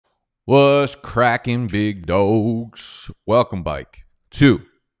What's cracking, big dogs? Welcome back to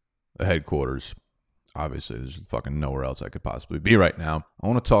the headquarters. Obviously, there's fucking nowhere else I could possibly be right now. I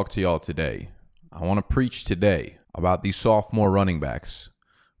want to talk to y'all today. I want to preach today about these sophomore running backs.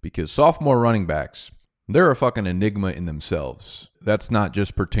 Because sophomore running backs, they're a fucking enigma in themselves. That's not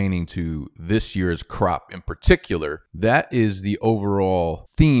just pertaining to this year's crop in particular. That is the overall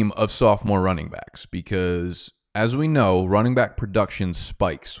theme of sophomore running backs. Because as we know, running back production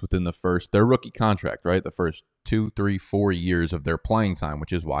spikes within their rookie contract, right? The first 2, 3, 4 years of their playing time,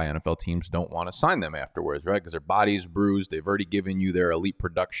 which is why NFL teams don't want to sign them afterwards, right? Because their body's bruised. They've already given you their elite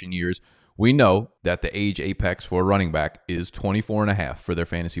production years. We know that the age apex for a running back is 24 and a half for their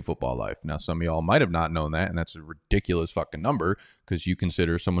fantasy football life. Now, some of y'all might have not known that, and that's a ridiculous fucking number because you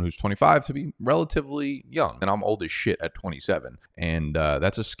consider someone who's 25 to be relatively young. And I'm old as shit at 27. And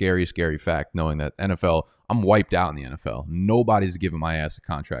that's a scary, scary fact, knowing that NFL, I'm wiped out in the NFL. Nobody's giving my ass a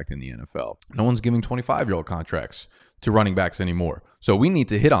contract in the NFL. No one's giving 25-year-old contracts to running backs anymore. So we need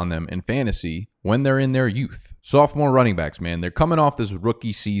to hit on them in fantasy when they're in their youth. Sophomore running backs, man, they're coming off this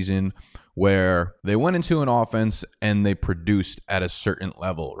rookie season where they went into an offense and they produced at a certain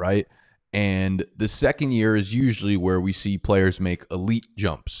level, right? And the second year is usually where we see players make elite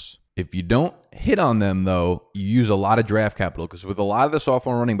jumps. If you don't hit on them, though, you use a lot of draft capital because with a lot of the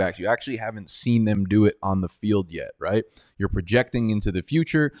sophomore running backs, you actually haven't seen them do it on the field yet, right? You're projecting into the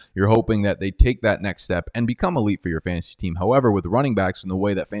future. You're hoping that they take that next step and become elite for your fantasy team. However, with running backs and the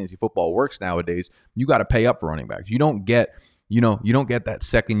way that fantasy football works nowadays, you got to pay up for running backs. You don't get that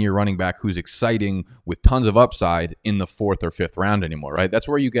second-year running back who's exciting with tons of upside in the 4th or 5th round anymore, right? That's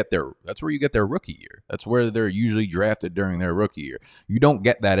where you get their rookie year. That's where they're usually drafted during their rookie year. You don't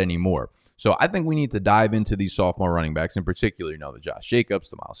get that anymore. So I think we need to dive into these sophomore running backs, in particular, the Josh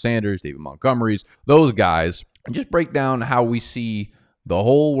Jacobs, the Miles Sanders, David Montgomerys, those guys, and just break down how we see the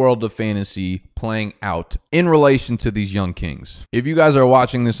whole world of fantasy playing out in relation to these young kings. If you guys are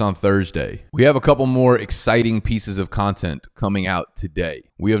watching this on Thursday, we have a couple more exciting pieces of content coming out today.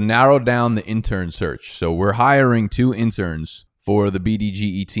 We have narrowed down the intern search. So we're hiring 2 interns for the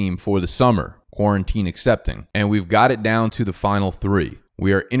BDGE team for the summer, quarantine accepting. And we've got it down to the final 3.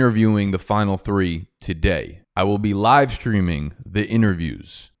 We are interviewing the final 3 today. I will be live streaming the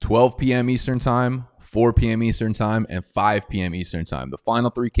interviews, 12 p.m. Eastern Time, 4 p.m. Eastern Time, and 5 p.m. Eastern Time. The final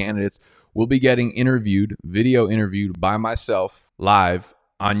 3 candidates will be getting video interviewed by myself live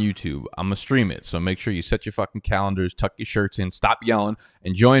on YouTube. I'm going to stream it, so make sure you set your fucking calendars, tuck your shirts in, stop yelling,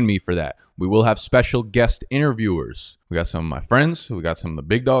 and join me for that. We will have special guest interviewers. We got some of my friends, we got some of the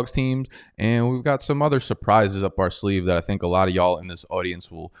big dogs teams, and we've got some other surprises up our sleeve that I think a lot of y'all in this audience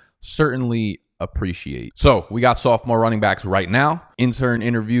will certainly appreciate. So we got sophomore running backs right now, intern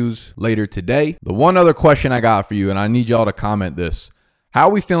interviews later today. The one other question I got for you, and I need y'all to comment this: how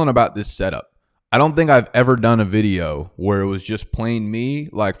are we feeling about this setup? I don't think I've ever done a video where it was just plain me,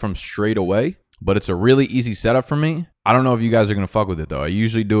 like from straight away, but it's a really easy setup for me. I don't know if you guys are going to fuck with it though. I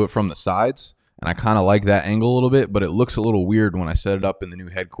usually do it from the sides, and I kind of like that angle a little bit, but it looks a little weird when I set it up in the new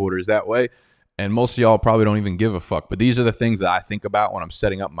headquarters that way. And most of y'all probably don't even give a fuck. But these are the things that I think about when I'm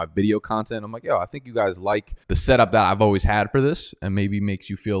setting up my video content. I'm like, yo, I think you guys like the setup that I've always had for this. And maybe makes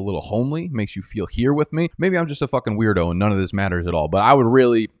you feel a little homely, makes you feel here with me. Maybe I'm just a fucking weirdo and none of this matters at all. But I would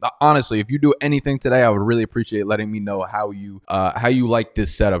really, honestly, if you do anything today, I would really appreciate letting me know how you like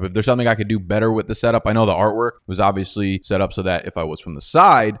this setup. If there's something I could do better with the setup. I know the artwork was obviously set up so that if I was from the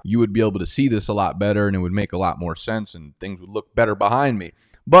side, you would be able to see this a lot better and it would make a lot more sense and things would look better behind me.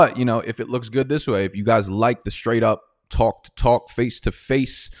 But, if it looks good this way, if you guys like the straight up talk to talk, face to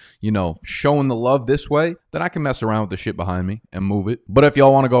face, showing the love this way, then I can mess around with the shit behind me and move it. But if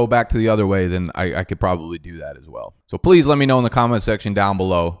y'all want to go back to the other way, then I could probably do that as well. So please let me know in the comment section down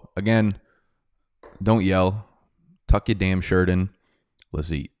below. Again, don't yell. Tuck your damn shirt in.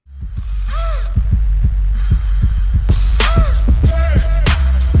 Let's eat.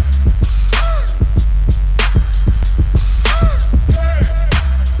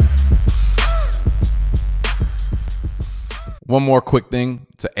 One more quick thing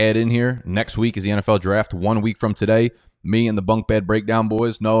to add in here. Next week is the NFL draft. 1 week from today, me and the Bunk Bed Breakdown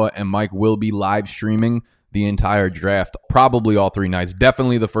boys, Noah and Mike, will be live streaming the entire draft, probably all 3 nights.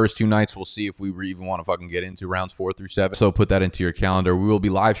 Definitely the first 2 nights. We'll see if we even want to fucking get into rounds 4 through 7. So put that into your calendar. We will be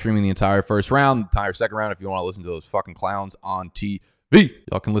live streaming the entire first round, the entire second round if you want to listen to those fucking clowns on TV.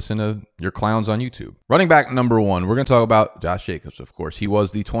 Y'all can listen to your clowns on YouTube. Running back number 1, we're going to talk about Josh Jacobs, of course. He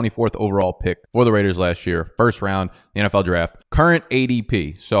was the 24th overall pick for the Raiders last year, first round, the NFL draft. Current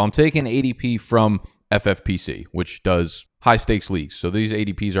ADP. So I'm taking ADP from FFPC, which does high stakes leagues. So these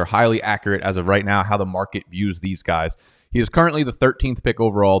ADPs are highly accurate as of right now, how the market views these guys. He is currently the 13th pick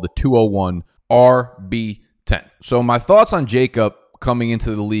overall, the 201 RB10. So my thoughts on Jacob coming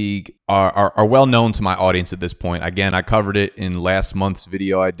into the league are well known to my audience at this point. Again, I covered it in last month's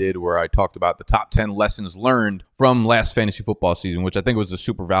video I did where I talked about the top 10 lessons learned from last fantasy football season, which I think was a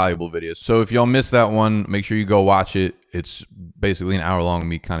super valuable video. So if y'all missed that one, make sure you go watch it. It's basically an hour long of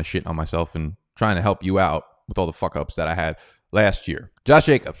me kind of shitting on myself and trying to help you out with all the fuck ups that I had last year. Josh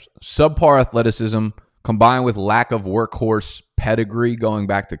Jacobs, subpar athleticism combined with lack of workhorse pedigree going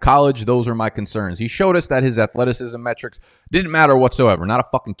back to college. Those are my concerns. He showed us that his athleticism metrics didn't matter whatsoever, not a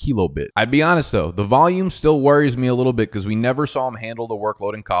fucking kilo bit. I'd be honest though, the volume still worries me a little bit because we never saw him handle the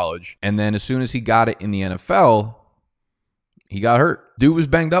workload in college. And then as soon as he got it in the NFL, he got hurt. Dude was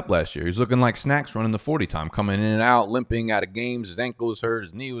banged up last year. He was looking like snacks running the 40 time, coming in and out, limping out of games. His ankle was hurt.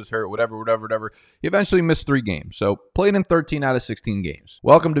 His knee was hurt, whatever. He eventually missed 3 games. So played in 13 out of 16 games.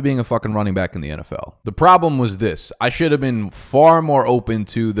 Welcome to being a fucking running back in the NFL. The problem was this. I should have been far more open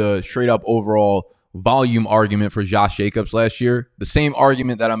to the straight up overall volume argument for Josh Jacobs last year. The same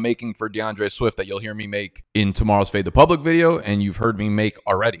argument that I'm making for DeAndre Swift that you'll hear me make in tomorrow's Fade the Public video, and you've heard me make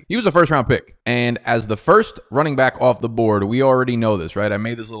already. He was a first-round pick. And as the first running back off the board, we already know this, right? I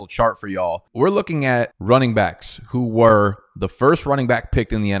made this little chart for y'all. We're looking at running backs who were the first running back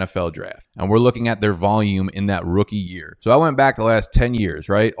picked in the NFL draft. And we're looking at their volume in that rookie year. So I went back the last 10 years,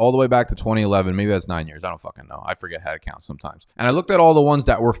 right? All the way back to 2011. Maybe that's 9 years. I don't fucking know. I forget how to count sometimes. And I looked at all the ones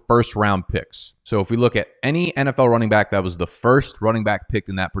that were first round picks. So if we look at any NFL running back that was the first running back picked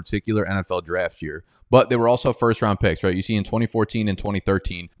in that particular NFL draft year, but they were also first round picks, right? You see in 2014 and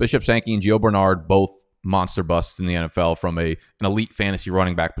 2013, Bishop Sankey and Gio Bernard, both monster busts in the NFL from an elite fantasy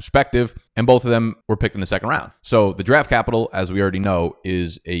running back perspective, and both of them were picked in the second round. So the draft capital, as we already know,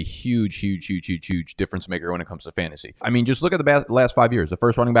 is a huge difference maker when it comes to fantasy. I mean, just look at the last 5 years. The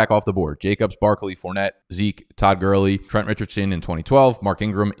first running back off the board: Jacobs, Barkley, Fournette, Zeke, Todd Gurley, Trent Richardson in 2012, Mark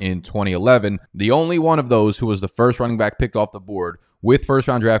Ingram in 2011. The only one of those who was the first running back picked off the board with first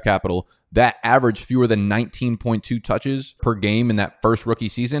round draft capital that averaged fewer than 19.2 touches per game in that first rookie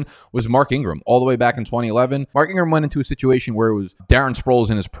season was Mark Ingram. All the way back in 2011, Mark Ingram went into a situation where it was Darren Sproles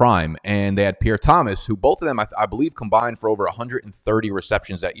in his prime, and they had Pierre Thomas, who both of them, I believe, combined for over 130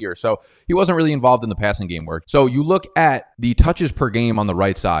 receptions that year. So he wasn't really involved in the passing game work. So you look at the touches per game on the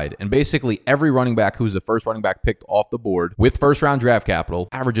right side, and basically every running back who's the first running back picked off the board with first round draft capital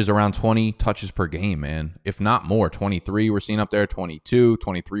averages around 20 touches per game, man. If not more, 23 we're seeing up there, 22,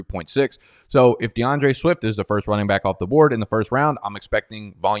 23.6. So if DeAndre Swift is the first running back off the board in the first round, I'm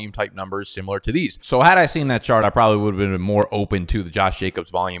expecting volume type numbers similar to these. So had I seen that chart, I probably would have been more open to the Josh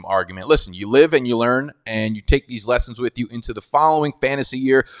Jacobs volume argument. Listen, you live and you learn, and you take these lessons with you into the following fantasy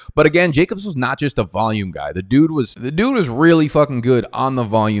year. But again, Jacobs was not just a volume guy. The dude was really fucking good on the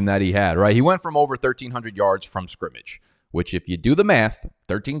volume that he had, right? He went from over 1,300 yards from scrimmage, which if you do the math,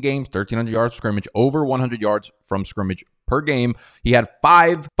 13 games, 1,300 yards scrimmage, over 100 yards from scrimmage per game. He had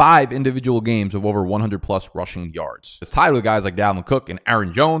five individual games of over 100 plus rushing yards. It's tied with guys like Dalvin Cook and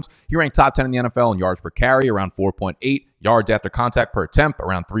Aaron Jones. He ranked top 10 in the NFL in yards per carry, around 4.8, yards after contact per attempt,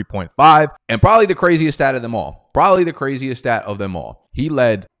 around 3.5, and probably the craziest stat of them all. He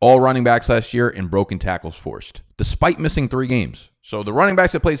led all running backs last year in broken tackles forced, despite missing 3 games. So the running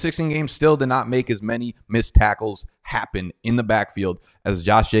backs that played 16 games still did not make as many missed tackles happen in the backfield as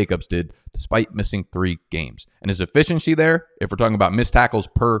Josh Jacobs did, despite missing 3 games. And his efficiency there, if we're talking about missed tackles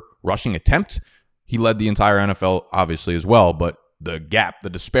per rushing attempt, he led the entire NFL, obviously, as well. But the gap, the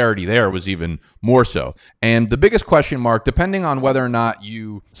disparity there was even more so. And the biggest question mark, depending on whether or not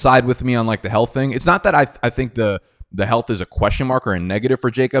you side with me on like the health thing, it's not that I think the health is a question mark or a negative for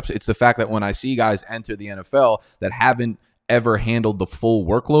Jacobs. It's the fact that when I see guys enter the NFL that haven't ever handled the full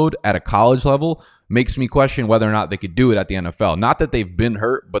workload at a college level, makes me question whether or not they could do it at the NFL. Not that they've been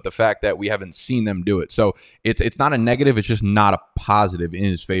hurt, but the fact that we haven't seen them do it. So it's not a negative. It's just not a positive in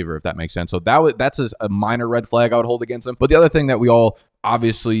his favor, if that makes sense. So that's a minor red flag I would hold against him. But the other thing that we all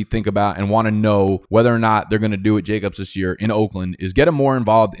obviously think about and want to know whether or not they're going to do it Jacobs this year in Oakland is get him more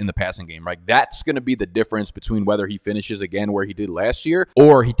involved in the passing game, right? That's going to be the difference between whether he finishes again where he did last year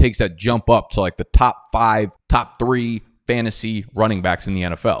or he takes that jump up to like the top 5, top 3 fantasy running backs in the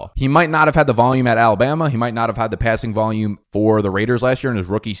NFL. He might not have had the volume at Alabama. He might not have had the passing volume for the Raiders last year in his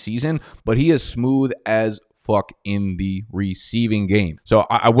rookie season, but he is smooth as fuck in the receiving game. So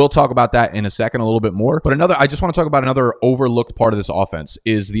I will talk about that in a second a little bit more. But I just want to talk about another overlooked part of this offense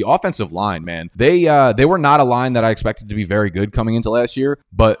is the offensive line, man. They were not a line that I expected to be very good coming into last year,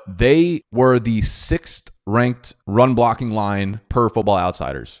 but they were the 6th ranked run blocking line per Football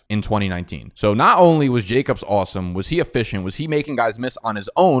Outsiders in 2019. So not only was Jacobs awesome, was he efficient, was he making guys miss on his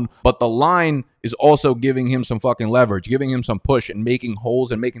own, but the line is also giving him some fucking leverage, giving him some push and making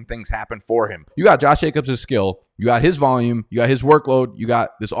holes and making things happen for him. You got Josh Jacobs' skill, you got his volume, you got his workload, you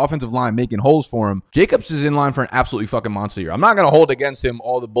got this offensive line making holes for him. Jacobs is in line for an absolutely fucking monster year. I'm not going to hold against him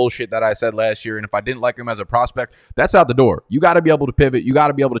all the bullshit that I said last year, and if I didn't like him as a prospect, that's out the door. You got to be able to pivot. You got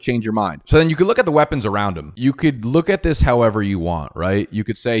to be able to change your mind. So then you could look at the weapons around him. You could look at this however you want, right? You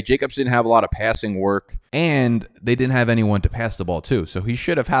could say Jacobs didn't have a lot of passing work, and they didn't have anyone to pass the ball to, so he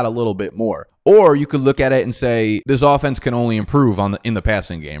should have had a little bit more. Or you could look at it and say, this offense can only improve in the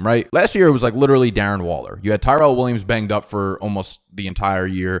passing game, right? Last year, it was like literally Darren Waller. You had Tyrell Williams banged up for almost the entire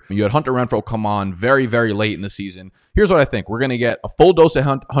year. You had Hunter Renfrow come on very, very late in the season. Here's what I think. We're going to get a full dose of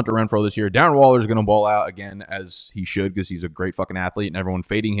Hunter Renfrow this year. Darren Waller is going to ball out again, as he should, because he's a great fucking athlete, and everyone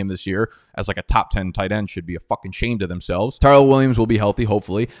fading him this year as like a top 10 tight end should be a fucking shame to themselves. Tyrell Williams will be healthy,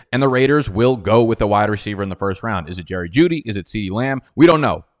 hopefully, and the Raiders will go with a wide receiver in the first round. Is it Jerry Jeudy? Is it CeeDee Lamb? We don't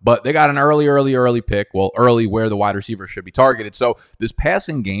know. But they got an early pick. Well, early where the wide receiver should be targeted. So this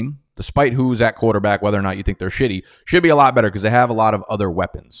passing game, despite who's at quarterback, whether or not you think they're shitty, should be a lot better because they have a lot of other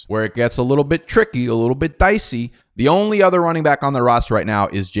weapons. Where it gets a little bit tricky, a little bit dicey, the only other running back on the roster right now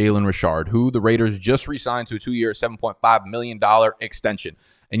is Jalen Richard, who the Raiders just re-signed to a 2-year, $7.5 million extension.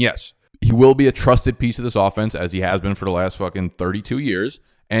 And yes, he will be a trusted piece of this offense, as he has been for the last fucking 32 years.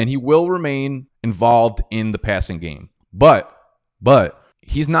 And he will remain involved in the passing game. But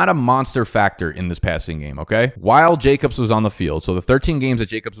he's not a monster factor in this passing game, okay? While Jacobs was on the field, so the 13 games that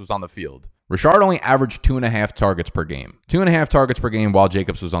Jacobs was on the field, Richard only averaged 2.5 targets per game. 2.5 targets per game while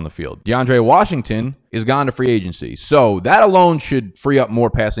Jacobs was on the field. DeAndre Washington is gone to free agency. So that alone should free up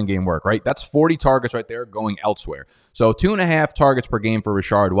more passing game work, right? That's 40 targets right there going elsewhere. So 2.5 targets per game for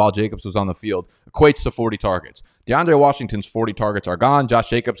Richard while Jacobs was on the field equates to 40 targets. DeAndre Washington's 40 targets are gone. Josh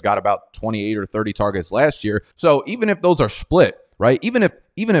Jacobs got about 28 or 30 targets last year. So even if those are split, right? Even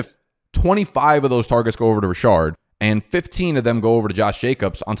if 25 of those targets go over to Richard and 15 of them go over to Josh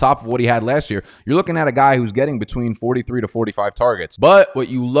Jacobs on top of what he had last year, you're looking at a guy who's getting between 43 to 45 targets. But what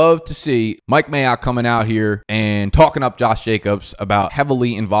you love to see, Mike Mayock coming out here and talking up Josh Jacobs about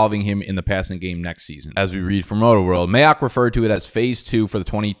heavily involving him in the passing game next season. As we read from Roto-World, Mayock referred to it as phase 2 for the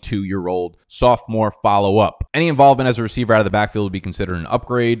 22-year-old sophomore follow-up. Any involvement as a receiver out of the backfield would be considered an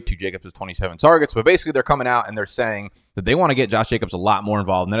upgrade to Jacobs' 27 targets. But basically, they're coming out and they're saying that they want to get Josh Jacobs a lot more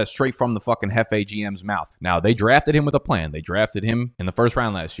involved, and that is straight from the fucking Hefe GM's mouth. Now, they drafted him with a plan. They drafted him in the first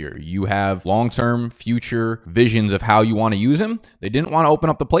round last year. You have long-term future visions of how you want to use him. They didn't want to open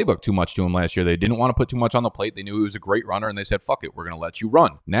up the playbook too much to him last year. They didn't want to put too much on the plate. They knew he was a great runner, and they said, fuck it, we're going to let you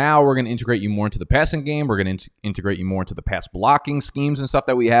run. Now, we're going to integrate you more into the passing game. We're going to integrate you more into the pass blocking schemes and stuff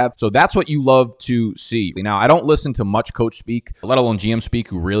that we have. So that's what you love to see. Now, I don't listen to much coach speak, let alone GM speak,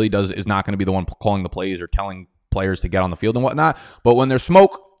 who really is not going to be the one calling the plays or telling players to get on the field and whatnot. But when there's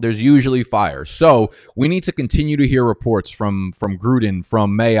smoke, there's usually fire. So we need to continue to hear reports from Gruden,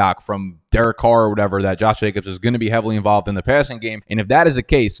 from Mayock, from Derek Carr or whatever, that Josh Jacobs is going to be heavily involved in the passing game. And if that is the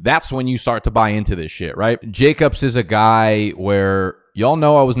case, that's when you start to buy into this shit, right? Jacobs is a guy where y'all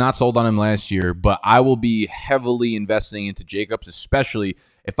know I was not sold on him last year, but I will be heavily investing into Jacobs, especially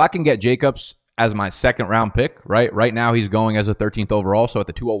if I can get Jacobs as my second round pick, right? Right now he's going as a 13th overall, so at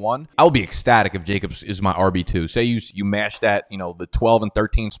the 201, I'll be ecstatic if Jacobs is my RB2. Say you mash that, the 12 and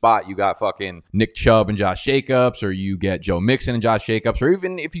 13 spot, you got fucking Nick Chubb and Josh Jacobs, or you get Joe Mixon and Josh Jacobs, or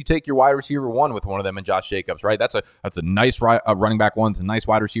even if you take your wide receiver 1 with one of them and Josh Jacobs, right? That's a nice running back 1, it's a nice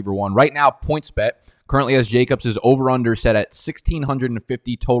wide receiver 1. Right now, PointsBet currently has Jacobs' over-under set at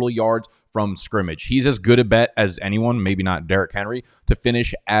 1,650 total yards from scrimmage. He's as good a bet as anyone, maybe not Derrick Henry, to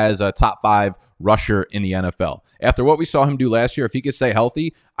finish as a top 5 rusher in the NFL. After what we saw him do last year, if he could stay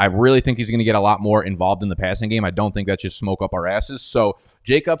healthy, I really think he's going to get a lot more involved in the passing game. I don't think that's just smoke up our asses. So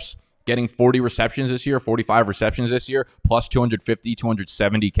Jacobs getting 40 receptions this year, 45 receptions this year, plus 250,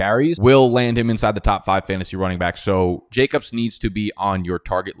 270 carries, will land him inside the top 5 fantasy running backs. So Jacobs needs to be on your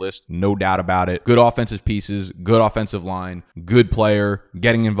target list, no doubt about it. Good offensive pieces, good offensive line, good player,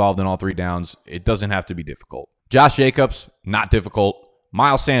 getting involved in all 3 downs. It doesn't have to be difficult. Josh Jacobs, not difficult.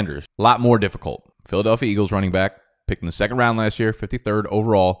 Miles Sanders, a lot more difficult. Philadelphia Eagles running back, picked in the 2nd round last year, 53rd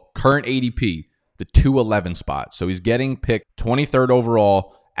overall. Current ADP, the 211 spot. So he's getting picked 23rd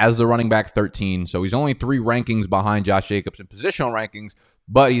overall as the running back 13. So he's only 3 rankings behind Josh Jacobs in positional rankings,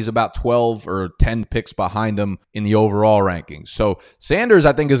 but he's about 12 or 10 picks behind him in the overall rankings. So Sanders,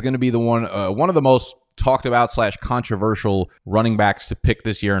 I think, is going to be the one of the most talked about / controversial running backs to pick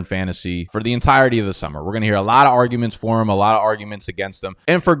this year in fantasy for the entirety of the summer. We're going to hear a lot of arguments for him, a lot of arguments against him,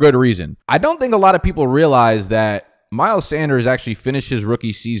 and for good reason. I don't think a lot of people realize that Miles Sanders actually finished his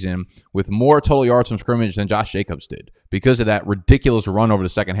rookie season with more total yards from scrimmage than Josh Jacobs did because of that ridiculous run over the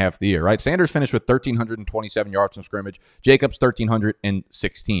second half of the year, right? Sanders finished with 1,327 yards from scrimmage, Jacobs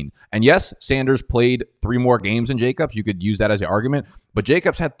 1,316. And yes, Sanders played 3 more games than Jacobs. You could use that as an argument, but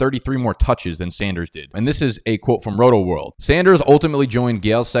Jacobs had 33 more touches than Sanders did. And this is a quote from Roto World. Sanders ultimately joined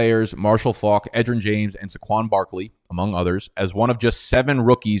Gale Sayers, Marshall Faulk, Edgerrin James, and Saquon Barkley, among others, as one of just 7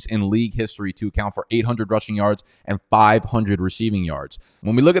 rookies in league history to account for 800 rushing yards and 500 receiving yards.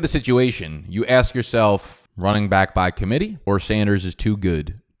 When we look at the situation, you ask yourself, running back by committee or Sanders is too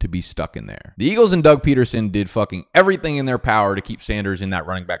good to be stuck in there? The Eagles and Doug Peterson did fucking everything in their power to keep Sanders in that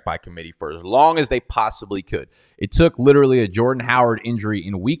running back by committee for as long as they possibly could. It took literally a Jordan Howard injury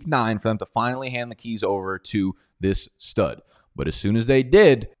in week 9 for them to finally hand the keys over to this stud. But as soon as they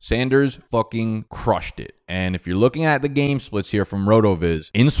did, Sanders fucking crushed it. And if you're looking at the game splits here from RotoViz,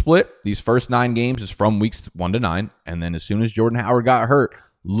 in split, these first 9 games is from weeks 1 to 9. And then as soon as Jordan Howard got hurt,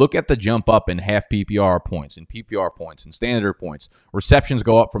 look at the jump up in half PPR points and PPR points and standard points. Receptions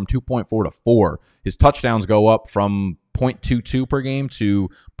go up from 2.4 to 4. His touchdowns go up from 0.22 per game to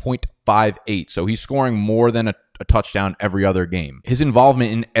 0.58. So he's scoring more than a touchdown every other game. His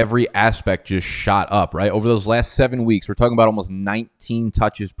involvement in every aspect just shot up, right? Over those last 7 weeks, we're talking about almost 19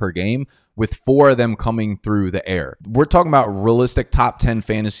 touches per game, with 4 of them coming through the air. We're talking about realistic top 10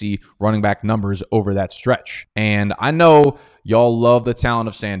 fantasy running back numbers over that stretch. And I know y'all love the talent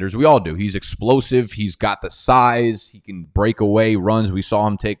of Sanders. We all do. He's explosive. He's got the size. He can break away runs. We saw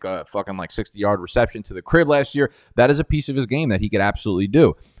him take a fucking 60-yard reception to the crib last year. That is a piece of his game that he could absolutely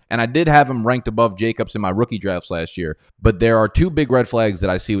do. And I did have him ranked above Jacobs in my rookie drafts last year. But there are 2 big red flags that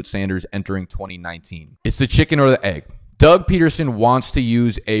I see with Sanders entering 2019. It's the chicken or the egg. Doug Peterson wants to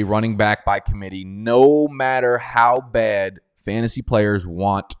use a running back by committee no matter how bad fantasy players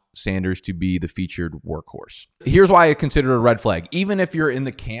want Sanders to be the featured workhorse. Here's why I consider it a red flag. Even if you're in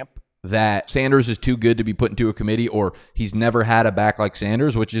the camp that Sanders is too good to be put into a committee, or he's never had a back like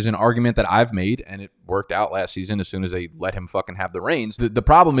Sanders, which is an argument that I've made, and it worked out last season as soon as they let him fucking have the reins. The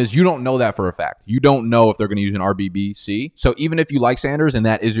problem is you don't know that for a fact. You don't know if they're going to use an RBBC. So even if you like Sanders and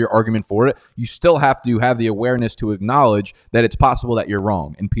that is your argument for it, you still have to have the awareness to acknowledge that it's possible that you're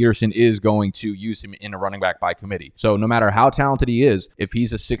wrong, and Peterson is going to use him in a running back by committee. So no matter how talented he is, if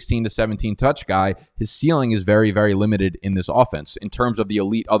he's a 16 to 17 touch guy, his ceiling is very, very limited in this offense in terms of the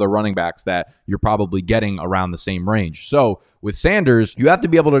elite other running backs that you're probably getting around the same range. So with Sanders, you have to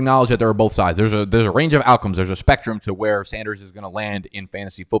be able to acknowledge that there are both sides. There's a range of outcomes. There's a spectrum to where Sanders is going to land in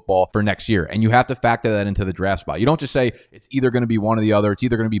fantasy football for next year. And you have to factor that into the draft spot. You don't just say it's either going to be one or the other. It's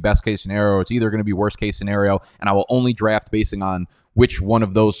either going to be best case scenario, or it's either going to be worst case scenario, and I will only draft basing on which one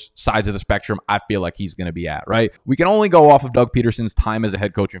of those sides of the spectrum I feel like he's going to be at, right? We can only go off of Doug Peterson's time as a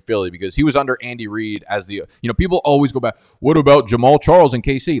head coach in Philly because he was under Andy Reid as the, people always go back, what about Jamal Charles and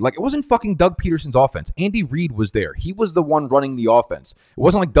KC? Like, it wasn't fucking Doug Peterson's offense. Andy Reid was there. He was the one running the offense. It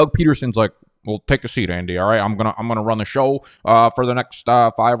wasn't like Doug Peterson's like, well, take a seat, Andy. All right, I'm gonna run the show for the next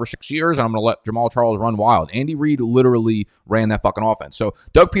 5 or 6 years, and I'm gonna let Jamal Charles run wild. Andy Reid literally ran that fucking offense. So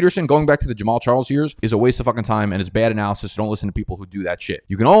Doug Peterson, going back to the Jamal Charles years, is a waste of fucking time, and it's bad analysis. So don't listen to people who do that shit.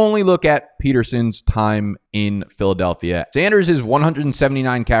 You can only look at Peterson's time in Philadelphia. Sanders'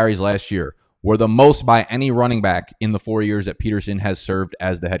 179 carries last year were the most by any running back in the 4 years that Peterson has served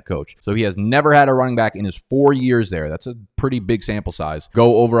as the head coach. So he has never had a running back in his 4 years there. That's a pretty big sample size.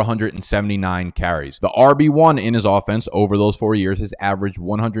 Go over 179 carries. The RB1 in his offense over those 4 years has averaged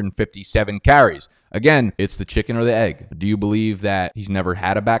 157 carries. Again, it's the chicken or the egg. Do you believe that he's never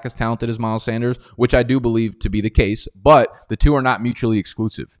had a back as talented as Miles Sanders? Which I do believe to be the case, but the two are not mutually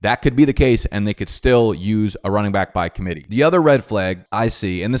exclusive. That could be the case, and they could still use a running back by committee. The other red flag I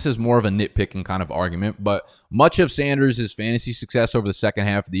see, and this is more of a nitpicking kind of argument, but much of Sanders' fantasy success over the second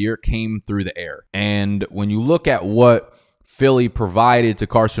half of the year came through the air. And when you look at what Philly provided to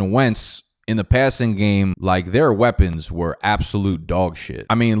Carson Wentz in the passing game, like, their weapons were absolute dog shit.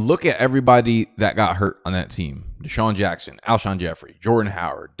 I mean, look at everybody that got hurt on that team. Deshaun Jackson, Alshon Jeffrey, Jordan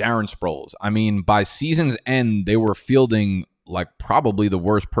Howard, Darren Sproles. I mean, by season's end, they were fielding like probably the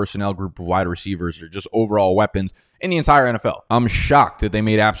worst personnel group of wide receivers or just overall weapons in the entire NFL. I'm shocked that they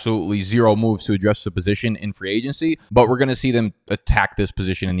made absolutely zero moves to address the position in free agency, but we're going to see them attack this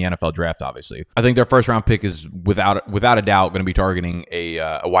position in the NFL draft, obviously. I think their first round pick is without a doubt going to be targeting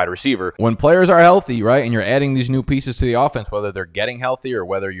a wide receiver. When players are healthy, right, and you're adding these new pieces to the offense, whether they're getting healthy or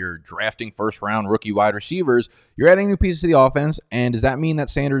whether you're drafting first round rookie wide receivers, you're adding new pieces to the offense. And does that mean that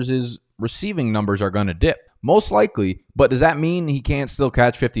Sanders is receiving numbers are going to dip. Most likely, but does that mean he can't still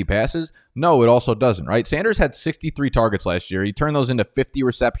catch 50 passes? No, it also doesn't, right? Sanders had 63 targets last year. He turned those into 50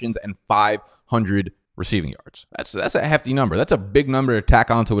 receptions and 500 receiving yards. That's a hefty number. That's a big number to tack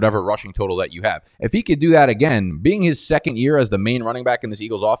onto whatever rushing total that you have. If he could do that again, being his second year as the main running back in this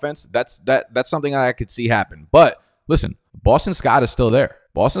Eagles offense, that's something I could see happen. But listen, Boston Scott is still there.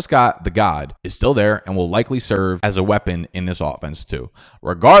 Boston Scott, the God, is still there and will likely serve as a weapon in this offense too.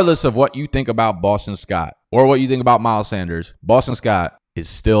 Regardless of what you think about Boston Scott or what you think about Miles Sanders, Boston Scott is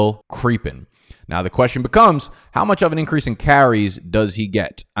still creeping. Now, the question becomes, how much of an increase in carries does he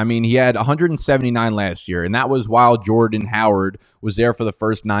get? I mean, he had 179 last year, and that was while Jordan Howard was there for the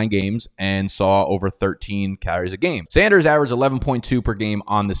first 9 games and saw over 13 carries a game. Sanders averaged 11.2 per game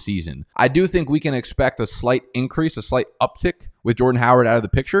on the season. I do think we can expect a slight increase, a slight uptick with Jordan Howard out of the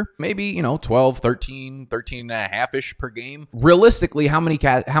picture. Maybe, 12, 13 and a half-ish per game. Realistically, how many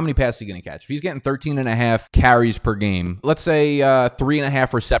passes is he going to catch? If he's getting 13 and a half carries per game, let's say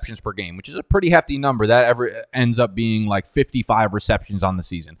 3.5 receptions per game, which is a pretty hefty number. That ever ends up being like 55 receptions on the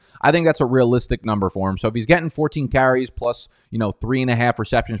season. I think that's a realistic number for him. So if he's getting 14 carries plus, 3.5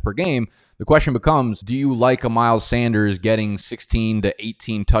 receptions per game, the question becomes, do you like a Miles Sanders getting 16 to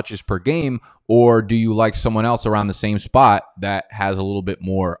 18 touches per game, or do you like someone else around the same spot that has a little bit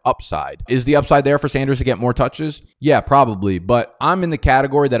more upside? Is the upside there for Sanders to get more touches? Yeah, probably. But I'm in the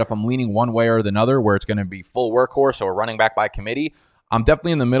category that if I'm leaning one way or another, where it's going to be full workhorse or running back by committee, I'm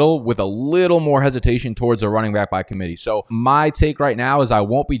definitely in the middle with a little more hesitation towards a running back by committee. So my take right now is I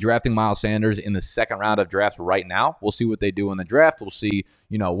won't be drafting Miles Sanders in the second round of drafts right now. We'll see what they do in the draft. We'll see,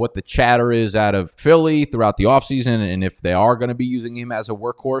 what the chatter is out of Philly throughout the offseason and if they are going to be using him as a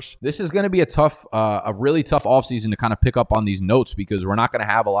workhorse. This is going to be a really tough offseason to kind of pick up on these notes because we're not going to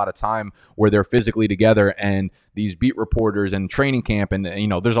have a lot of time where they're physically together and these beat reporters and training camp. And,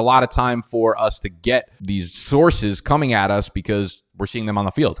 there's a lot of time for us to get these sources coming at us because we're seeing them on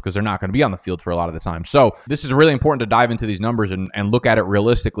the field because they're not going to be on the field for a lot of the time. So this is really important to dive into these numbers and look at it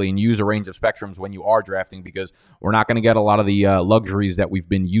realistically and use a range of spectrums when you are drafting because we're not going to get a lot of the luxuries that we've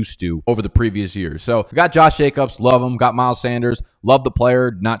been used to over the previous years. So we got Josh Jacobs, love him. Got Miles Sanders, love the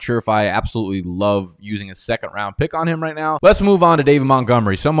player. Not sure if I absolutely love using a second round pick on him right now. Let's move on to David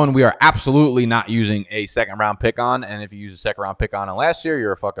Montgomery, someone we are absolutely not using a second round pick on. And if you use a second round pick on him last year,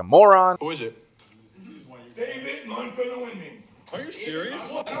 you're a fucking moron. Who is it? David Montgomery. Are you serious?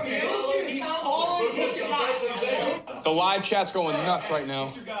 He's calling his shot. The live chat's going nuts right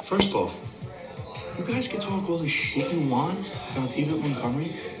now. First off, you guys can talk all the shit you want about David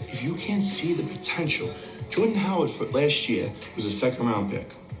Montgomery. If you can't see the potential, Jordan Howard for last year was a second round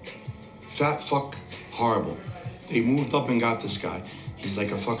pick. Fat fuck, horrible. They moved up and got this guy. He's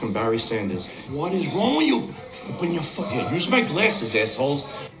like a fucking Barry Sanders. What is wrong with you? Open your fuck here. Use my glasses, assholes.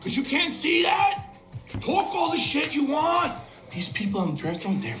 Because you can't see that. Talk all the shit you want. These people on the draft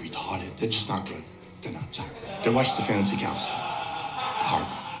room, they're retarded. They're just not good. They're not. Sorry. They watch the fantasy counts.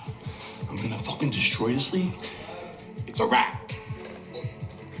 Horrible. I'm gonna fucking destroy this league. It's a wrap.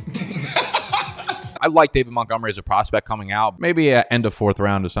 I like David Montgomery as a prospect coming out. Maybe at end of fourth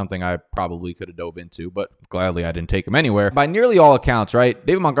round is something I probably could have dove into, but gladly I didn't take him anywhere. By nearly all accounts, right,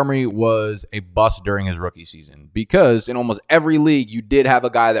 David Montgomery was a bust during his rookie season because in almost every league, you did have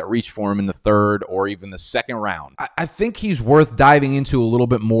a guy that reached for him in the third or even the second round. I think he's worth diving into a little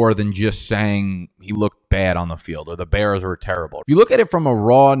bit more than just saying he looked bad on the field or the Bears were terrible. If you look at it from a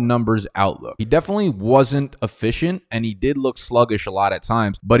raw numbers outlook, he definitely wasn't efficient and he did look sluggish a lot at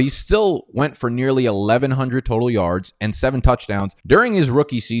times, but he still went for nearly 1,100 total yards and 7 touchdowns during his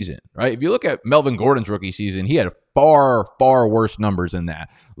rookie season, right? If you look at Melvin Gordon's rookie season, he had far worse numbers than that.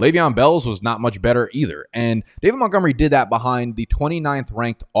 Le'Veon Bell's was not much better either. And David Montgomery did that behind the 29th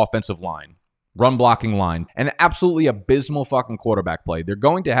ranked offensive line. Run blocking line, and absolutely abysmal fucking quarterback play. They're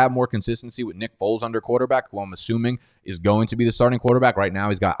going to have more consistency with Nick Foles under quarterback, who I'm assuming is going to be the starting quarterback. Right now,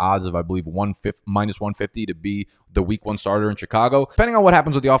 he's got odds of, I believe, minus 150 to be the week 1 starter in Chicago. Depending on what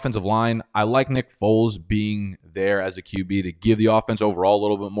happens with the offensive line, I like Nick Foles being there as a QB to give the offense overall a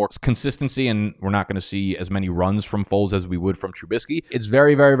little bit more consistency, and we're not going to see as many runs from Foles as we would from Trubisky. It's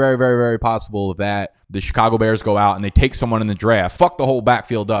very possible that the Chicago Bears go out and they take someone in the draft, fuck the whole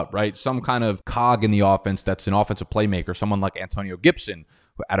backfield up, right? Some kind of cog in the offense that's an offensive playmaker, someone like Antonio Gibson,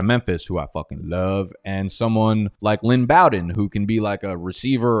 out of Memphis, who I fucking love, and someone like Lynn Bowden, who can be like a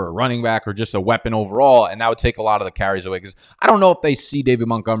receiver or running back or just a weapon overall, and that would take a lot of the carries away because I don't know if they see David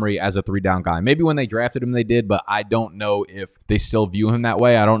Montgomery as a 3-down guy. Maybe when they drafted him they did, but I don't know if they still view him that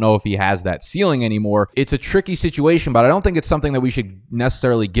way. I don't know if he has that ceiling anymore. It's a tricky situation, but I don't think it's something that we should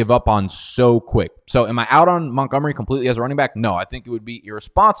necessarily give up on so quick. So am I out on Montgomery completely as a running back? No, I think it would be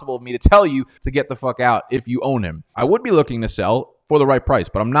irresponsible of me to tell you to get the fuck out if you own him. I would be looking to sell for the right price,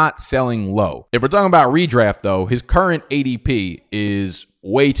 but I'm not selling low. If we're talking about redraft, though, his current ADP is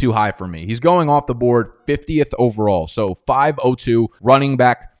way too high for me. He's going off the board 50th overall, so 502, running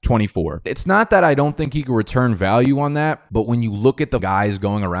back 24. It's not that I don't think he could return value on that, but when you look at the guys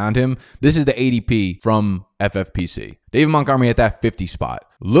going around him, this is the ADP from FFPC. David Montgomery at that 50 spot.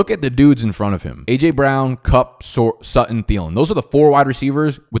 Look at the dudes in front of him. A.J. Brown, Kupp, Sutton, Thielen. Those are the 4 wide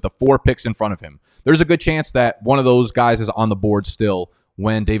receivers with the 4 picks in front of him. There's a good chance that one of those guys is on the board still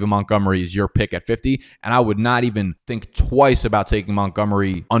when David Montgomery is your pick at 50, and I would not even think twice about taking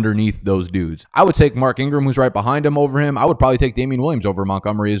Montgomery underneath those dudes. I would take Mark Ingram, who's right behind him, over him. I would probably take Damian Williams over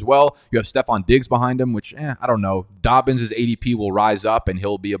Montgomery as well. You have Stephon Diggs behind him, which, I don't know. Dobbins' ADP will rise up, and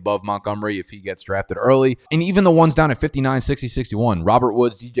he'll be above Montgomery if he gets drafted early. And even the ones down at 59, 60, 61, Robert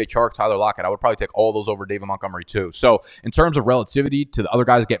Woods, DJ Chark, Tyler Lockett, I would probably take all those over David Montgomery too. So in terms of relativity to the other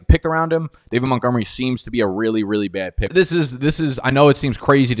guys getting picked around him, David Montgomery seems to be a really, really bad pick. This is I know it seems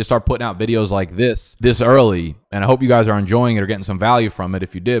crazy to start putting out videos like this early, and I hope you guys are enjoying it or getting some value from it.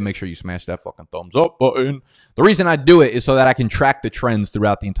 If you did, make sure you smash that fucking thumbs up button. The reason I do it is so that I can track the trends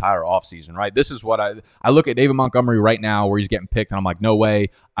throughout the entire offseason, right? This is what I look at David Montgomery right now where he's getting picked, and I'm like, no way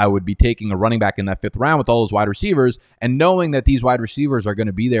I would be taking a running back in that 5th round with all those wide receivers, and knowing that these wide receivers are going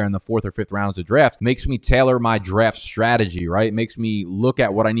to be there in the 4th or 5th rounds of draft makes me tailor my draft strategy, right? It makes me look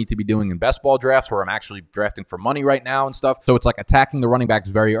at what I need to be doing in best ball drafts where I'm actually drafting for money right now and stuff. So it's like attacking the running backs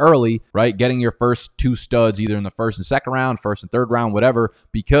very early, right? Getting your first 2 studs either in the 1st and 2nd round, 1st and 3rd round, whatever,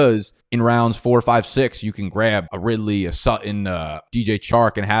 because in rounds 4, 5, 6, you can grab a Ridley, a Sutton, DJ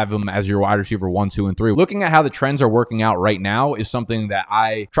Chark, and have him as your wide receiver 1, 2, and 3. Looking at how the trends are working out right now is something that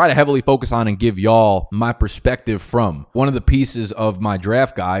I try to heavily focus on and give y'all my perspective from. One of the pieces of my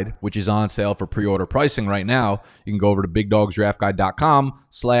draft guide, which is on sale for pre-order pricing right now, you can go over to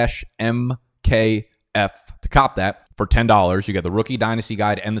bigdogsdraftguide.com/MKF to cop that. For $10, you get the rookie dynasty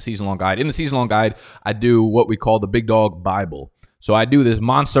guide and the season-long guide. In the season-long guide, I do what we call the Big Dog Bible. So I do this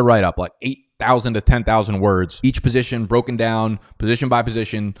monster write-up, like 8,000 to 10,000 words, each position broken down, position by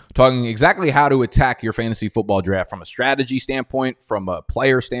position, talking exactly how to attack your fantasy football draft from a strategy standpoint, from a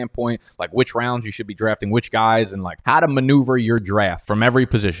player standpoint, like which rounds you should be drafting which guys, and like how to maneuver your draft from every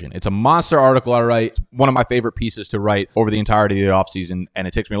position. It's a monster article I write. It's one of my favorite pieces to write over the entirety of the offseason, and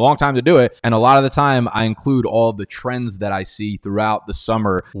it takes me a long time to do it. And a lot of the time, I include all of the trends that I see throughout the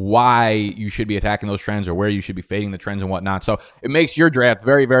summer, why you should be attacking those trends or where you should be fading the trends and whatnot. So it makes your draft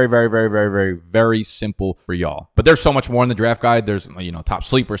very, very, very, very, very, very, very simple for y'all. But there's so much more in the draft guide. There's, top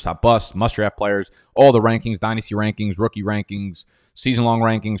sleepers, top busts, must draft players, all the rankings, dynasty rankings, rookie rankings, season-long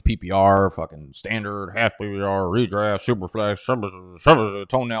rankings, PPR, fucking standard, half PPR, redraft, super flex,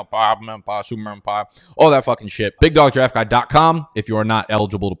 toenail pie, super pie, all that fucking shit. BigDogDraftGuide.com. If you are not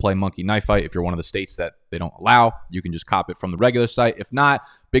eligible to play Monkey Knife Fight, if you're one of the states that they don't allow, you can just cop it from the regular site. If not,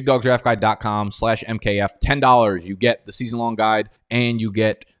 BigDogDraftGuide.com/MKF. $10. You get the season-long guide and you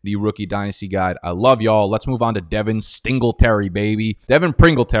get the rookie dynasty guide. I love y'all. Let's move on to Devin Singletary, baby. Devin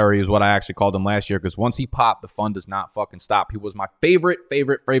Pringletary is what I actually called him last year because once he popped, the fun does not fucking stop. He was my favorite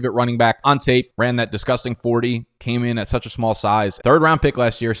running back on tape. Ran that disgusting 40. Came in at such a small size. 3rd round pick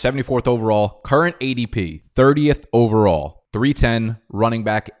last year, 74th overall. Current ADP, 30th overall. 310, running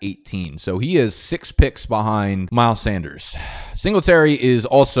back 18. So he is 6 picks behind Miles Sanders. Singletary is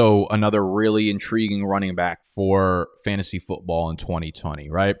also another really intriguing running back for fantasy football in 2020,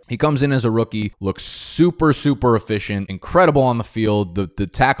 right? He comes in as a rookie, looks super, super efficient, incredible on the field. The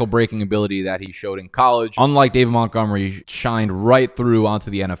tackle breaking ability that he showed in college, unlike David Montgomery, shined right through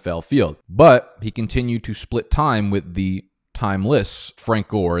onto the NFL field. But he continued to split time with the timeless Frank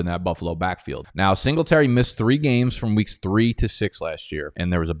Gore in that Buffalo backfield. Now, Singletary missed 3 games from weeks 3 to 6 last year,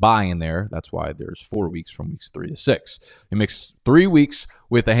 and there was a bye in there. That's why there's 4 weeks from weeks 3 to 6. He missed 3 weeks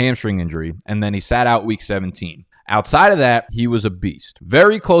with a hamstring injury, and then he sat out week 17. Outside of that, he was a beast.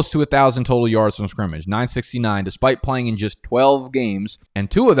 Very close to 1,000 total yards from scrimmage, 969, despite playing in just 12 games. And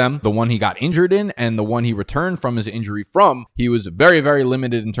 2 of them, the one he got injured in and the one he returned from his injury from, he was very, very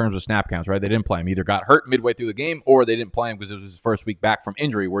limited in terms of snap counts, right? They didn't play him. Either got hurt midway through the game or they didn't play him because it was his first week back from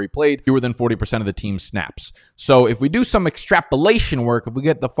injury, where he played fewer than 40% of the team's snaps. So if we do some extrapolation work, if we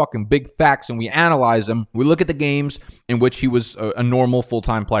get the fucking big facts and we analyze them, we look at the games in which he was a normal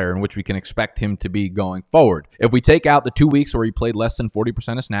full-time player, in which we can expect him to be going forward. If we take out the 2 weeks where he played less than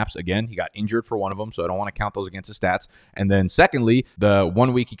 40% of snaps, again, he got injured for one of them, so I don't want to count those against his stats. And then secondly, the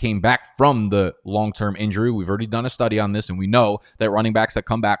 1 week he came back from the long-term injury, we've already done a study on this, and we know that running backs that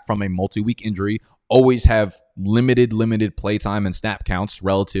come back from a multi-week injury always have limited play time and snap counts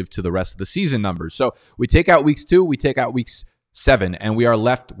relative to the rest of the season numbers. So we take out weeks 2, we take out weeks 7, and we are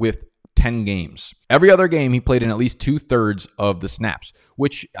left with 10 games. Every other game, he played in at least 2/3 of the snaps,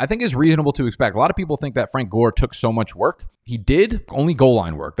 which I think is reasonable to expect. A lot of people think that Frank Gore took so much work. He did only goal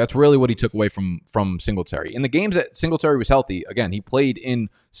line work. That's really what he took away from Singletary. In the games that Singletary was healthy, again, he played in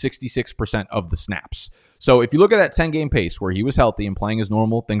 66% of the snaps. So if you look at that 10-game pace where he was healthy and playing his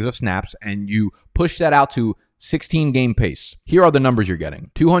normal things of snaps, and you push that out to 16-game pace, here are the numbers you're getting.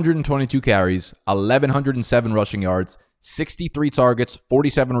 222 carries, 1,107 rushing yards, 63 targets,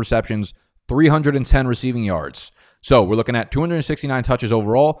 47 receptions, 310 receiving yards. So we're looking at 269 touches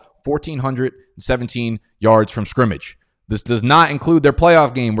overall, 1,417 yards from scrimmage. This does not include their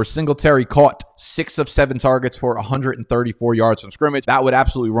playoff game where Singletary caught 6 of 7 targets for 134 yards from scrimmage. That would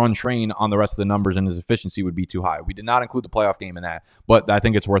absolutely run train on the rest of the numbers, and his efficiency would be too high. We did not include the playoff game in that, but I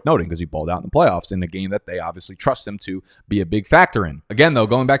think it's worth noting because he balled out in the playoffs in the game that they obviously trust him to be a big factor in. Again, though,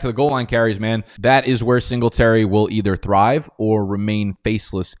 going back to the goal line carries, man, that is where Singletary will either thrive or remain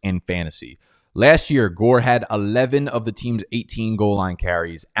faceless in fantasy. Last year, Gore had 11 of the team's 18 goal line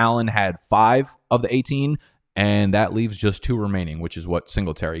carries. Allen had 5 of the 18, and that leaves just 2 remaining, which is what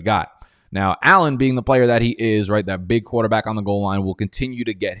Singletary got. Now, Allen, being the player that he is, right, that big quarterback on the goal line, will continue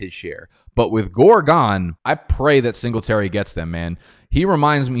to get his share. But with Gore gone, I pray that Singletary gets them, man. He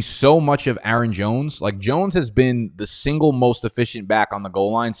reminds me so much of Aaron Jones. Like, Jones has been the single most efficient back on the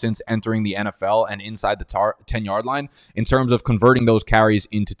goal line since entering the NFL and inside the 10-yard line in terms of converting those carries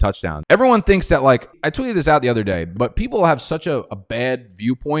into touchdowns. Everyone thinks that, like, I tweeted this out the other day, but people have such a bad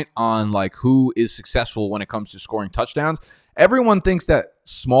viewpoint on, like, who is successful when it comes to scoring touchdowns. Everyone thinks that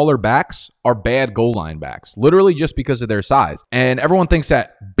smaller backs are bad goal line backs, literally just because of their size. And everyone thinks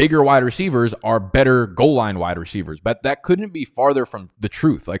that bigger wide receivers are better goal line wide receivers, but that couldn't be farther from the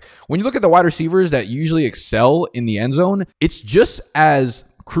truth. Like, when you look at the wide receivers that usually excel in the end zone, it's just as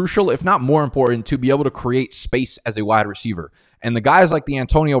crucial, if not more important, to be able to create space as a wide receiver. And the guys like the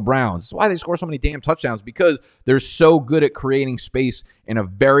Antonio Browns, that's why they score so many damn touchdowns, because they're so good at creating space in a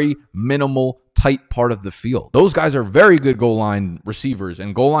very minimal, tight part of the field. Those guys are very good goal line receivers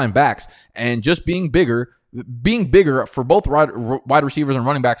and goal line backs, and just being bigger for both wide receivers and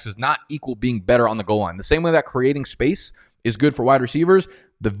running backs does not equal being better on the goal line. The same way that creating space is good for wide receivers,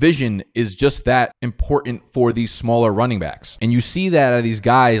 the vision is just that important for these smaller running backs. And you see that out of these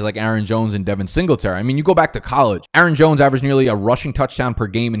guys like Aaron Jones and Devin Singletary. I mean, you go back to college. Aaron Jones averaged nearly a rushing touchdown per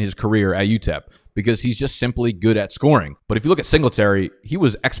game in his career at UTEP because he's just simply good at scoring. But if you look at Singletary, he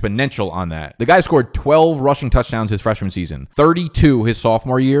was exponential on that. The guy scored 12 rushing touchdowns his freshman season, 32 his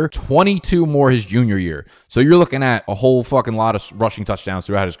sophomore year, 22 more his junior year. So you're looking at a whole fucking lot of rushing touchdowns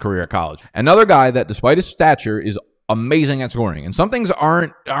throughout his career at college. Another guy that, despite his stature, is amazing at scoring. And some things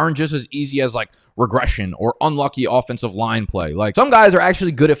aren't just as easy as like regression or unlucky offensive line play. Like, some guys are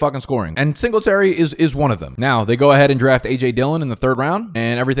actually good at fucking scoring, and Singletary is one of them. Now, they go ahead and draft A.J. Dillon in the 3rd round,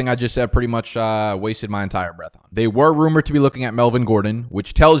 and everything I just said pretty much wasted my entire breath on. They were rumored to be looking at Melvin Gordon,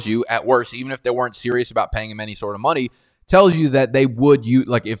 which tells you, at worst, even if they weren't serious about paying him any sort of money, tells you that they would use,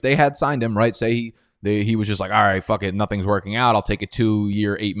 like, if they had signed him, right, say he was just like, all right, fuck it, nothing's working out, I'll take a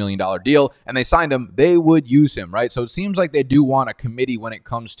 2-year, $8 million deal, and they signed him, they would use him, right? So it seems like they do want a committee when it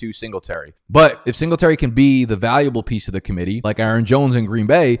comes to Singletary. But if Singletary can be the valuable piece of the committee, like Aaron Jones in Green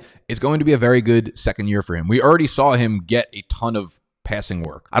Bay, it's going to be a very good second year for him. We already saw him get a ton of passing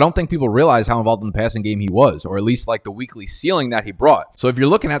work. I don't think people realize how involved in the passing game he was, or at least like the weekly ceiling that he brought. So if you're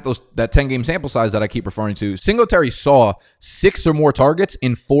looking at that 10-game sample size that I keep referring to, Singletary saw 6 or more targets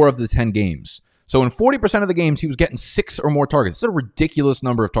in 4 of the 10 games. So in 40% of the games, he was getting 6 or more targets. It's a ridiculous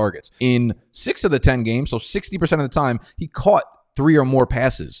number of targets. In 6 of the 10 games, so 60% of the time, he caught 3 or more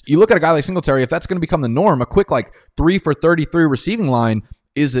passes. You look at a guy like Singletary, if that's going to become the norm, a quick like 3 for 33 receiving line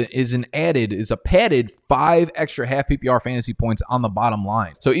is a padded 5 extra half PPR fantasy points on the bottom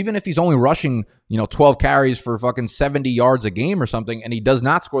line. So even if he's only rushing, 12 carries for fucking 70 yards a game or something, and he does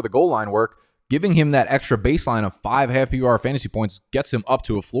not score the goal line work, giving him that extra baseline of 5 half PPR fantasy points gets him up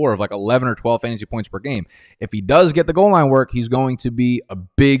to a floor of like 11 or 12 fantasy points per game. If he does get the goal line work, he's going to be a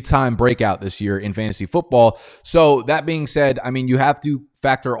big-time breakout this year in fantasy football. So that being said, I mean, you have to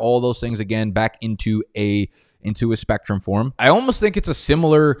factor all those things again back into a spectrum for him. I almost think it's a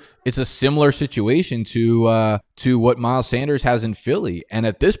similar situation to what Miles Sanders has in Philly. And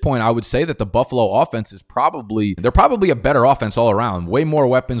at this point, I would say that the Buffalo offense is probably a better offense all around. Way more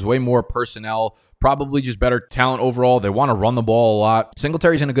weapons, way more personnel, probably just better talent overall. They want to run the ball a lot.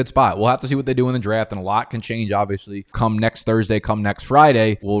 Singletary's in a good spot. We'll have to see what they do in the draft, and a lot can change, obviously, come next Thursday, come next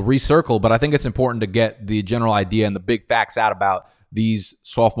Friday. We'll recircle, but I think it's important to get the general idea and the big facts out about these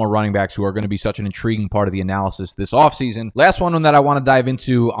sophomore running backs who are going to be such an intriguing part of the analysis this offseason. Last one that I want to dive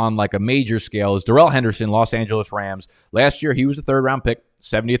into on like a major scale is Darrel Henderson, Los Angeles Rams. Last year, he was the 3rd-round pick,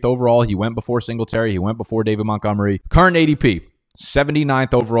 70th overall. He went before Singletary. He went before David Montgomery. Current ADP,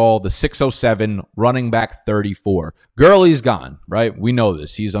 79th overall, the 607, running back 34. Gurley's gone, right? We know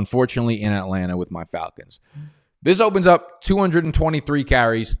this. He's unfortunately in Atlanta with my Falcons. This opens up 223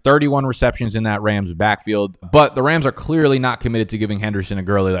 carries, 31 receptions in that Rams backfield, but the Rams are clearly not committed to giving Henderson a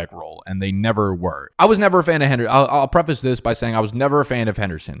Gurley-like role, and they never were. I was never a fan of Henderson. I'll preface this by saying I was never a fan of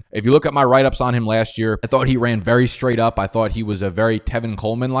Henderson. If you look at my write-ups on him last year, I thought he ran very straight up. I thought he was a very Tevin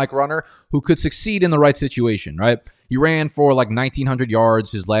Coleman-like runner who could succeed in the right situation, right? He ran for like 1,900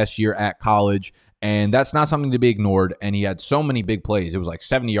 yards his last year at college, and that's not something to be ignored. And he had so many big plays. It was like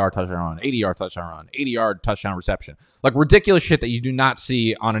 70-yard touchdown run, 80-yard touchdown run, 80-yard touchdown reception. Like ridiculous shit that you do not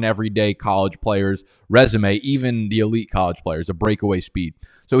see on an everyday college player's resume, even the elite college players, a breakaway speed.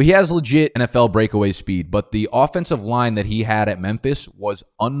 So he has legit NFL breakaway speed, but the offensive line that he had at Memphis was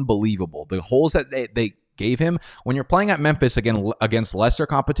unbelievable. The holes that they gave him, when you're playing at Memphis against lesser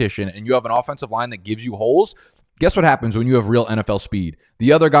competition and you have an offensive line that gives you holes, guess what happens when you have real NFL speed?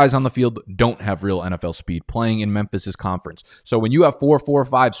 The other guys on the field don't have real NFL speed playing in Memphis's conference. So when you have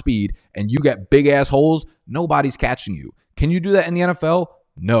 4.45 speed and you get big-ass holes, nobody's catching you. Can you do that in the NFL?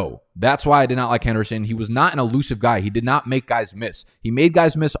 No. That's why I did not like Henderson. He was not an elusive guy. He did not make guys miss. He made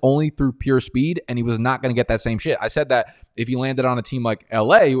guys miss only through pure speed, and he was not going to get that same shit. I said that if he landed on a team like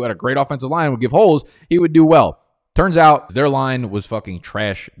LA, who had a great offensive line, would give holes, he would do well. Turns out their line was fucking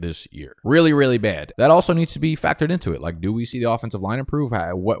trash this year. Really, really bad. That also needs to be factored into it. Like, do we see the offensive line improve?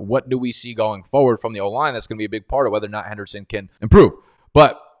 What do we see going forward from the O-line? That's going to be a big part of whether or not Henderson can improve.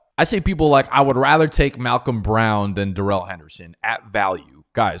 But I see people like, I would rather take Malcolm Brown than Darrel Henderson at value.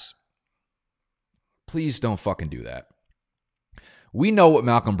 Guys, please don't fucking do that. We know what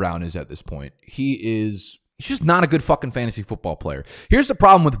Malcolm Brown is at this point. He's just not a good fucking fantasy football player. Here's the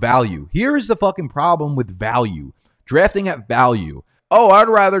problem with value. Here is the fucking problem with value. Drafting at value. Oh, I'd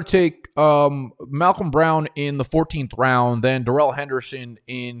rather take Malcolm Brown in the 14th round than Darrel Henderson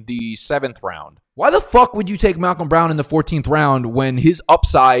in the 7th round. Why the fuck would you take Malcolm Brown in the 14th round when his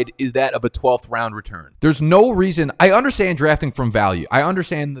upside is that of a 12th round return? There's no reason. I understand drafting from value. I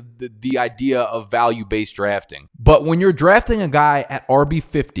understand the idea of value-based drafting. But when you're drafting a guy at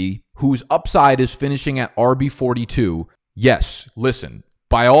RB50 whose upside is finishing at RB42, yes, listen,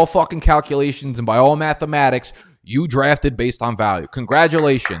 by all fucking calculations and by all mathematics, you drafted based on value.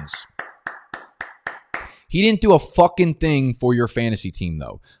 Congratulations. He didn't do a fucking thing for your fantasy team,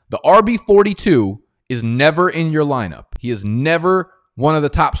 though. The RB42 is never in your lineup. He is never one of the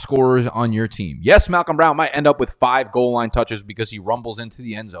top scorers on your team. Yes, Malcolm Brown might end up with 5 goal line touches because he rumbles into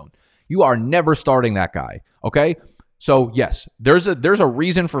the end zone. You are never starting that guy, okay? So, yes, there's a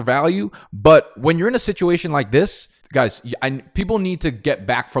reason for value, but when you're in a situation like this, guys, people need to get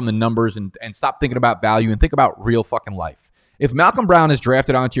back from the numbers and stop thinking about value and think about real fucking life. If Malcolm Brown is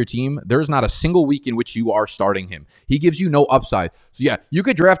drafted onto your team, there's not a single week in which you are starting him. He gives you no upside. So, yeah, you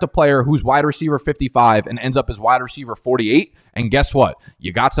could draft a player who's wide receiver 55 and ends up as wide receiver 48, and guess what?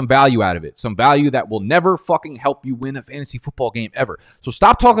 You got some value out of it. Some value that will never fucking help you win a fantasy football game ever. So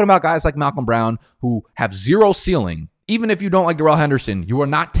stop talking about guys like Malcolm Brown who have zero ceiling. Even if you don't like Darrel Henderson, you are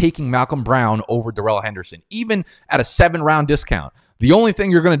not taking Malcolm Brown over Darrel Henderson, even at a 7-round discount. The only thing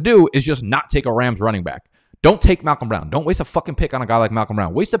you're going to do is just not take a Rams running back. Don't take Malcolm Brown. Don't waste a fucking pick on a guy like Malcolm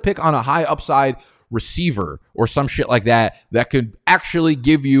Brown. Waste a pick on a high upside receiver or some shit like that that could actually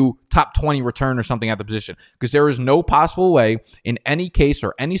give you top 20 return or something at the position. Because there is no possible way in any case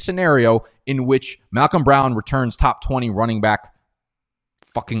or any scenario in which Malcolm Brown returns top 20 running back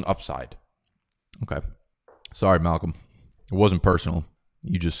fucking upside. Okay. Sorry, Malcolm. It wasn't personal.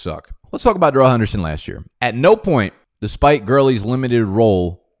 You just suck. Let's talk about Darrel Henderson last year. At no point, despite Gurley's limited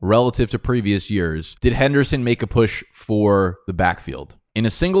role relative to previous years, did Henderson make a push for the backfield. In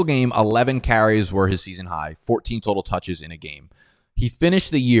a single game, 11 carries were his season high, 14 total touches in a game. He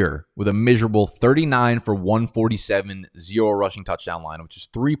finished the year with a miserable 39 for 147, 0 rushing touchdown line, which is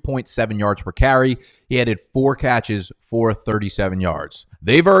 3.7 yards per carry. He added 4 catches for 37 yards.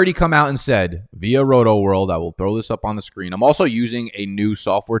 They've already come out and said, via Roto World, I will throw this up on the screen. I'm also using a new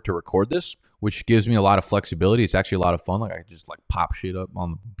software to record this, which gives me a lot of flexibility. It's actually a lot of fun. Like I can just like pop shit up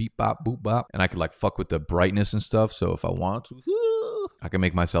on the beep bop, boop bop, and I could like fuck with the brightness and stuff. So if I want to, I can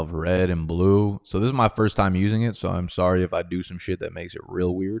make myself red and blue. So this is my first time using it, so I'm sorry if I do some shit that makes it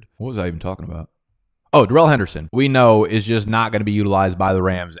real weird. What was I even talking about? Oh, Darrel Henderson, we know, is just not going to be utilized by the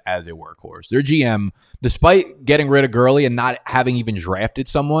Rams as a workhorse. Their GM, despite getting rid of Gurley and not having even drafted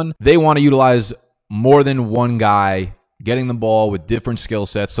someone, they want to utilize more than one guy getting the ball with different skill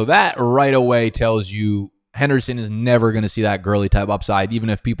sets. So that right away tells you Henderson is never going to see that Gurley type upside, even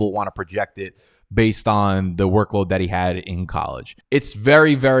if people want to project it based on the workload that he had in college. It's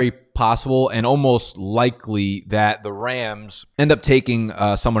very, very possible and almost likely that the Rams end up taking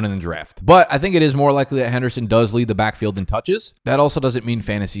someone in the draft. But I think it is more likely that Henderson does lead the backfield in touches. That also doesn't mean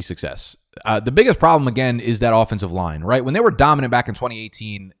fantasy success. The biggest problem, again, is that offensive line, right? When they were dominant back in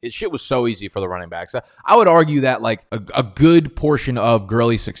 2018, shit was so easy for the running backs. I would argue that like a good portion of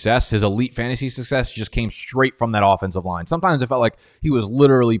Gurley's success, his elite fantasy success, just came straight from that offensive line. Sometimes it felt like he was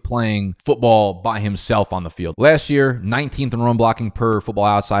literally playing football by himself on the field. Last year, 19th in run blocking per Football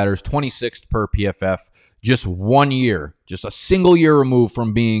Outsiders, 26th per PFF. Just 1 year, just a single year removed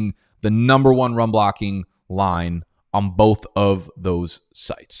from being the #1 run blocking line on both of those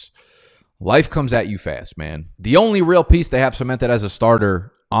sites. Life comes at you fast, man. The only real piece they have cemented as a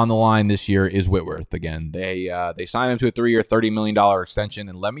starter on the line this year is Whitworth. Again, they signed him to a 3-year, $30 million extension,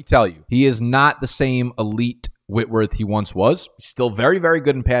 and let me tell you, he is not the same elite Whitworth he once was. He's still very, very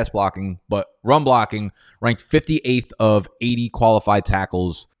good in pass blocking, but run blocking ranked 58th of 80 qualified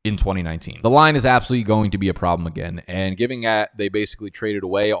tackles in 2019. The line is absolutely going to be a problem again, and given that they basically traded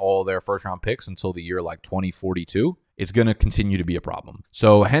away all their first-round picks until the year like 2042, it's going to continue to be a problem.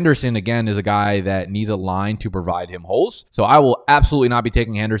 So Henderson, again, is a guy that needs a line to provide him holes. So I will absolutely not be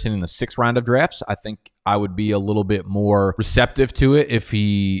taking Henderson in the 6th round of drafts. I think I would be a little bit more receptive to it if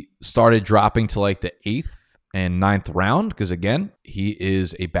he started dropping to like the 8th and 9th round, because again, he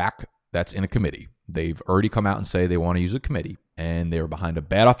is a back that's in a committee. They've already come out and say they want to use a committee, and they were behind a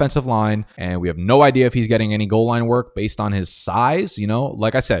bad offensive line, and we have no idea if he's getting any goal line work based on his size. You know,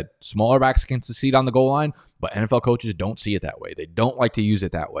 like I said, smaller backs can succeed on the goal line, but NFL coaches don't see it that way. They don't like to use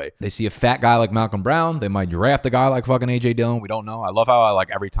it that way. They see a fat guy like Malcolm Brown. They might draft a guy like fucking A.J. Dillon. We don't know. I love how I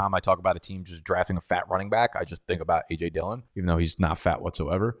like every time I talk about a team just drafting a fat running back, I just think about A.J. Dillon, even though he's not fat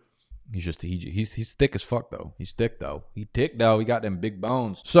whatsoever. He's thick as fuck though. He's thick though. He got them big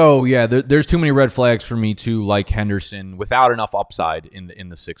bones. So yeah, there's too many red flags for me to like Henderson without enough upside in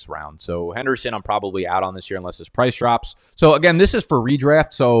the 6th round. So Henderson, I'm probably out on this year unless his price drops. So again, this is for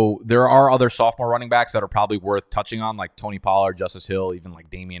redraft. So there are other sophomore running backs that are probably worth touching on, like Tony Pollard, Justice Hill, even like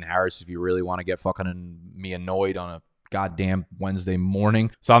Damian Harris, if you really want to get fucking me annoyed on a goddamn Wednesday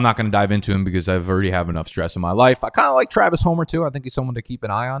morning. So I'm not going to dive into him because I've already have enough stress in my life. I kind of like Travis Homer too. I think he's someone to keep an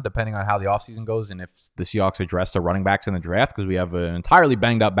eye on depending on how the offseason goes and if the Seahawks address the running backs in the draft, because we have an entirely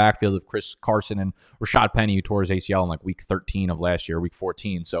banged up backfield of Chris Carson and Rashad Penny, who tore his ACL in like week 13 of last year, week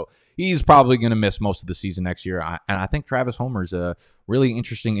 14. So he's probably going to miss most of the season next year. And I think Travis Homer is a really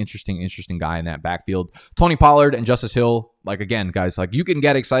interesting guy in that backfield. Tony Pollard and Justice Hill, like again, guys, like you can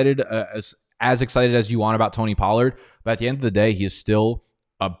get excited as excited as you want about Tony Pollard, but at the end of the day, he is still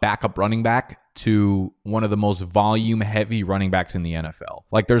a backup running back to one of the most volume-heavy running backs in the NFL.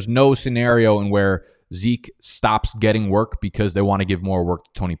 Like, there's no scenario in where Zeke stops getting work because they want to give more work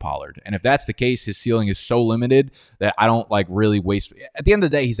to Tony Pollard. And if that's the case, his ceiling is so limited that I don't like really waste. At the end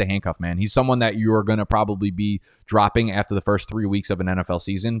of the day, he's a handcuff, man. He's someone that you are going to probably be dropping after the first 3 weeks of an NFL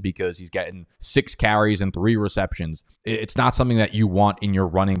season because he's getting 6 carries and 3 receptions. It's not something that you want in your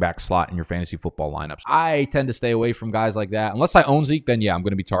running back slot in your fantasy football lineups. I tend to stay away from guys like that. Unless I own Zeke, then yeah, I'm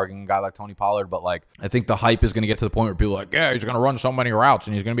going to be targeting a guy like Tony Pollard. But like, I think the hype is going to get to the point where people are like, yeah, he's going to run so many routes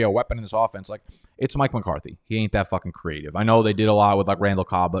and he's going to be a weapon in this offense. Like, it's Mike McCarthy. He ain't that fucking creative. I know they did a lot with like Randall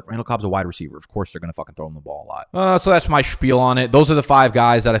Cobb, but Randall Cobb's a wide receiver. Of course, they're going to fucking throw him the ball a lot. So that's my spiel on it. Those are the 5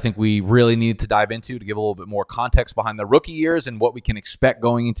 guys that I think we really need to dive into to give a little bit more context behind the rookie years and what we can expect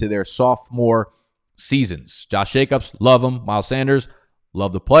going into their sophomore seasons. Josh Jacobs, love him. Miles Sanders,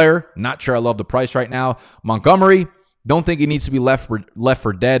 love the player. Not sure I love the price right now. Montgomery, don't think he needs to be left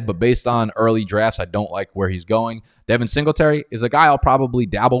for dead, but based on early drafts, I don't like where he's going. Devin Singletary is a guy I'll probably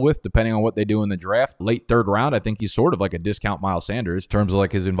dabble with depending on what they do in the draft. Late third round, I think he's sort of like a discount Miles Sanders in terms of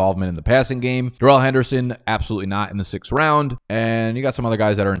like his involvement in the passing game. Darrel Henderson, absolutely not in the 6th round. And you got some other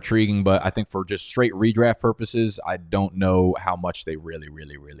guys that are intriguing, but I think for just straight redraft purposes, I don't know how much they really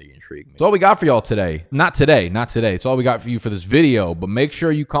intrigue me. That's all we got for y'all today. Not today. It's all we got for you for this video, but make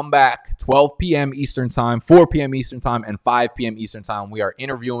sure you come back 12 p.m. Eastern time, 4 p.m. Eastern time, and 5 p.m. Eastern time. We are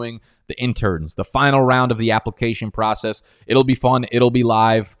interviewing the interns, the final round of the application process. It'll be fun. It'll be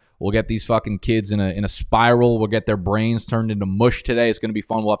live. We'll get these fucking kids in a spiral. We'll get their brains turned into mush today. It's going to be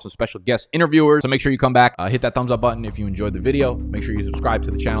fun. We'll have some special guest interviewers. So make sure you come back. Hit that thumbs up button if you enjoyed the video. Make sure you subscribe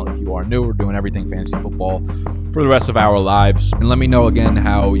to the channel if you are new. We're doing everything fantasy football for the rest of our lives. And let me know again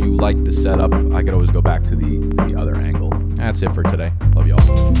how you like the setup. I could always go back to the other angle. That's it for today. Love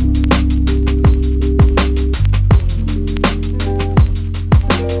y'all.